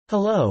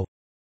Hello.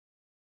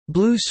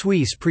 Blue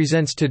Suisse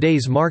presents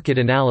today's market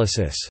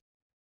analysis.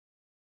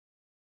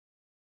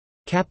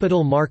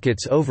 Capital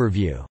Markets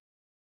Overview.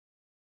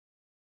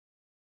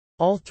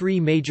 All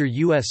three major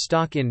U.S.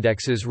 stock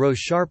indexes rose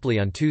sharply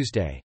on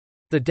Tuesday.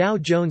 The Dow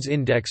Jones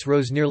Index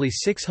rose nearly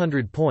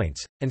 600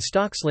 points, and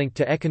stocks linked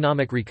to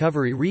economic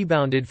recovery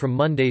rebounded from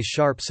Monday's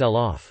sharp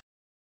sell-off.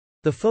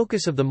 The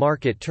focus of the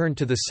market turned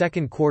to the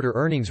second quarter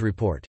earnings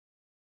report.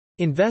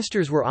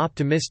 Investors were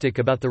optimistic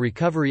about the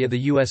recovery of the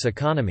U.S.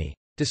 economy,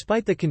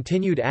 despite the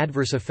continued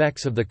adverse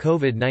effects of the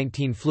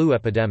COVID-19 flu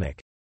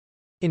epidemic.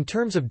 In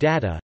terms of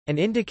data, an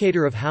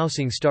indicator of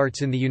housing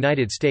starts in the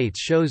United States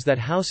shows that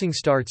housing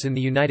starts in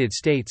the United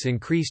States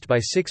increased by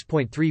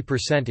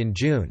 6.3% in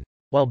June,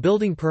 while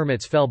building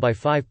permits fell by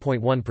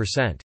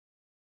 5.1%.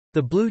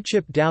 The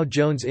blue-chip Dow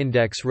Jones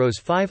Index rose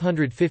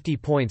 550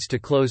 points to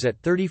close at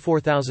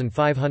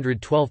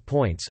 34,512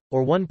 points,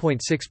 or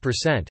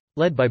 1.6%,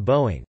 led by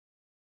Boeing.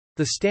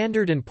 The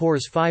Standard &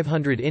 Poor's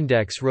 500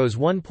 index rose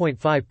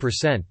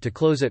 1.5% to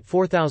close at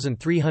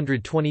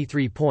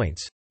 4,323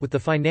 points, with the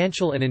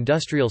financial and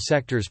industrial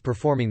sectors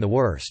performing the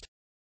worst.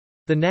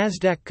 The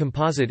Nasdaq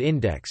Composite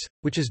Index,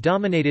 which is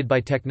dominated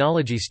by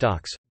technology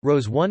stocks,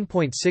 rose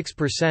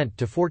 1.6%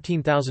 to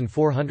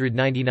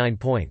 14,499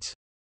 points.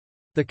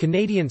 The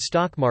Canadian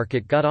stock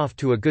market got off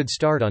to a good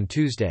start on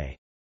Tuesday.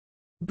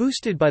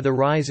 Boosted by the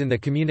rise in the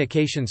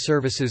communication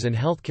services and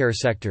healthcare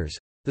sectors,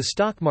 the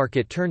stock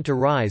market turned to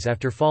rise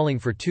after falling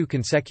for 2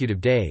 consecutive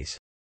days.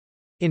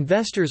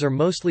 Investors are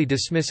mostly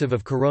dismissive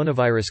of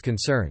coronavirus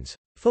concerns,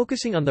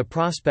 focusing on the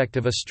prospect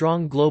of a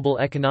strong global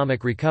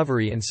economic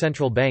recovery and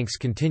central banks'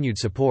 continued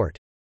support.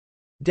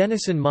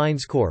 Denison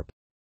Mines Corp.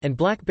 and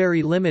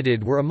BlackBerry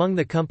Limited were among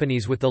the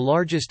companies with the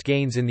largest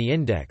gains in the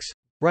index,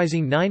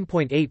 rising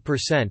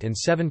 9.8% and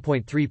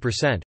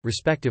 7.3%,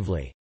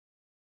 respectively.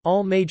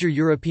 All major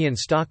European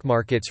stock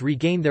markets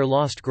regained their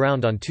lost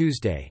ground on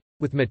Tuesday,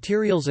 with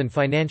materials and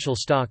financial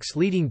stocks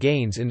leading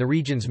gains in the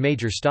region's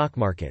major stock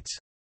markets.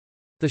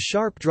 The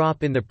sharp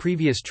drop in the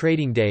previous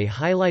trading day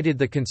highlighted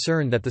the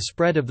concern that the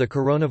spread of the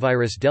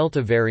coronavirus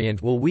Delta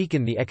variant will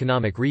weaken the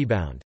economic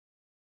rebound.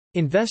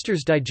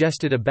 Investors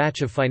digested a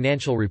batch of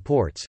financial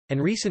reports,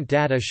 and recent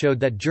data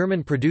showed that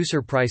German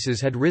producer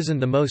prices had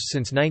risen the most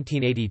since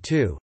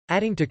 1982,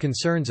 adding to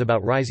concerns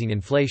about rising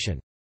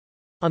inflation.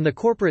 On the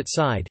corporate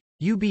side,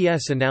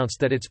 UBS announced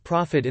that its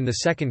profit in the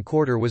second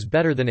quarter was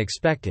better than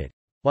expected,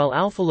 while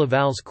Alfa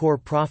Laval's core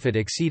profit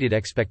exceeded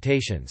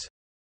expectations.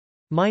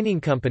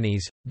 Mining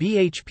companies,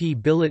 BHP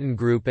Billiton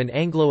Group and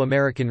Anglo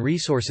American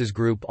Resources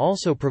Group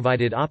also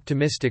provided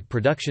optimistic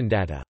production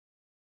data.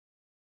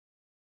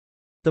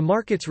 The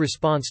market's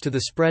response to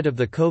the spread of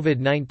the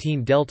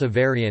COVID-19 Delta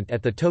variant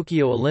at the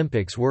Tokyo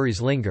Olympics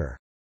worries linger.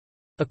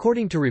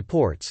 According to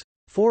reports,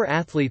 4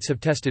 athletes have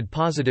tested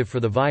positive for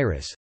the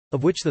virus,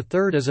 of which the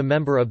third is a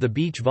member of the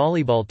beach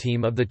volleyball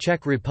team of the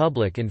Czech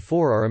Republic and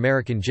 4 are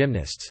American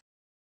gymnasts.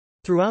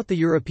 Throughout the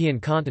European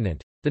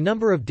continent, the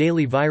number of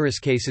daily virus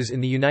cases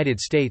in the United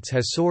States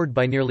has soared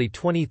by nearly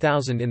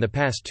 20,000 in the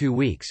past 2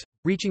 weeks,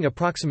 reaching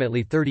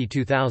approximately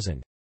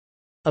 32,000.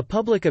 A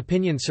public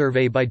opinion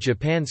survey by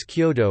Japan's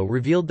Kyodo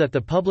revealed that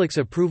the public's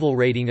approval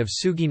rating of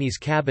Sugini's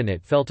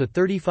cabinet fell to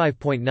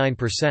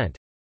 35.9%,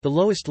 the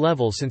lowest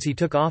level since he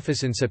took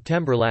office in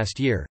September last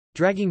year,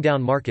 dragging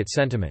down market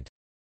sentiment.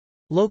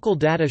 Local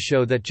data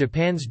show that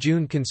Japan's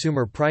June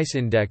Consumer Price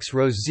Index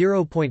rose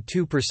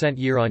 0.2%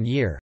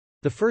 year-on-year,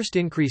 the first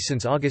increase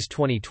since August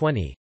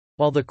 2020,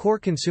 while the Core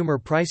Consumer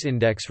Price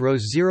Index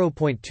rose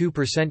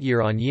 0.2%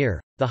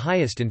 year-on-year, the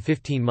highest in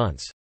 15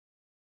 months.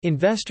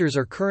 Investors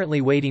are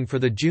currently waiting for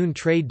the June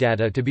trade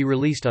data to be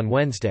released on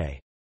Wednesday.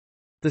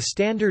 The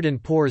Standard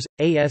 & Poor's,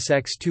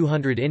 ASX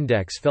 200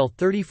 index fell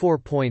 34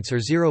 points or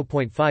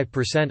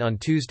 0.5% on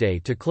Tuesday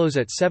to close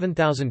at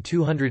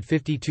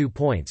 7,252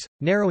 points,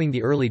 narrowing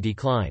the early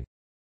decline.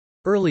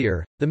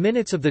 Earlier, the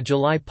minutes of the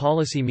July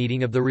policy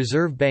meeting of the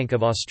Reserve Bank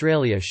of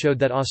Australia showed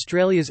that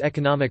Australia's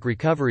economic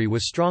recovery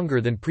was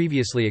stronger than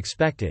previously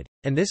expected,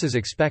 and this is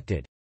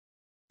expected.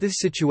 This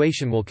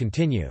situation will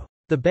continue.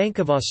 The Bank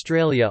of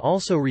Australia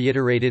also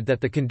reiterated that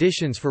the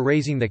conditions for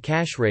raising the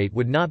cash rate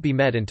would not be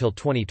met until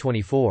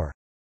 2024.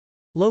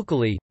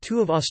 Locally,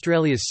 2 of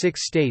Australia's 6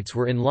 states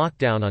were in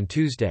lockdown on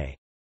Tuesday.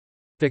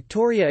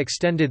 Victoria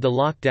extended the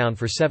lockdown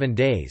for 7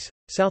 days,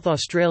 South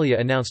Australia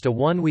announced a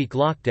 1-week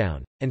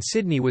lockdown, and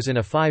Sydney was in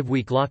a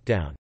 5-week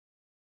lockdown.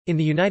 In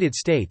the United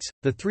States,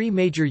 the 3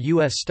 major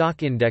U.S.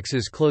 stock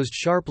indexes closed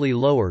sharply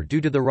lower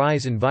due to the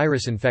rise in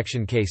virus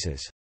infection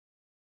cases.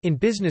 In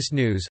business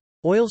news,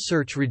 Oil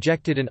Search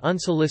rejected an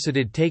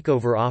unsolicited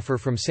takeover offer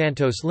from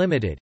Santos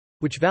Limited,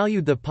 which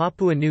valued the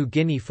Papua New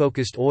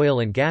Guinea-focused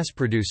oil and gas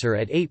producer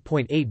at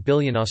 $8.8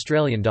 billion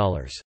Australian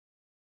dollars.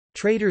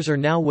 Traders are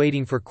now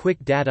waiting for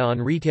quick data on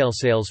retail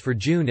sales for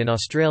June in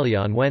Australia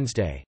on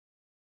Wednesday.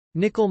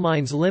 Nickel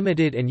Mines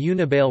Limited and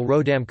Unibail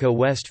Rodamco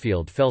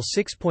Westfield fell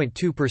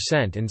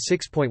 6.2% and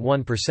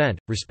 6.1%,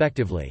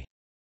 respectively.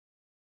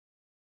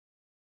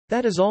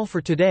 That is all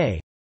for today.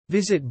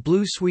 Visit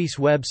Blue Suisse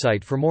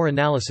website for more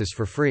analysis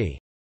for free.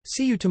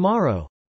 See you tomorrow.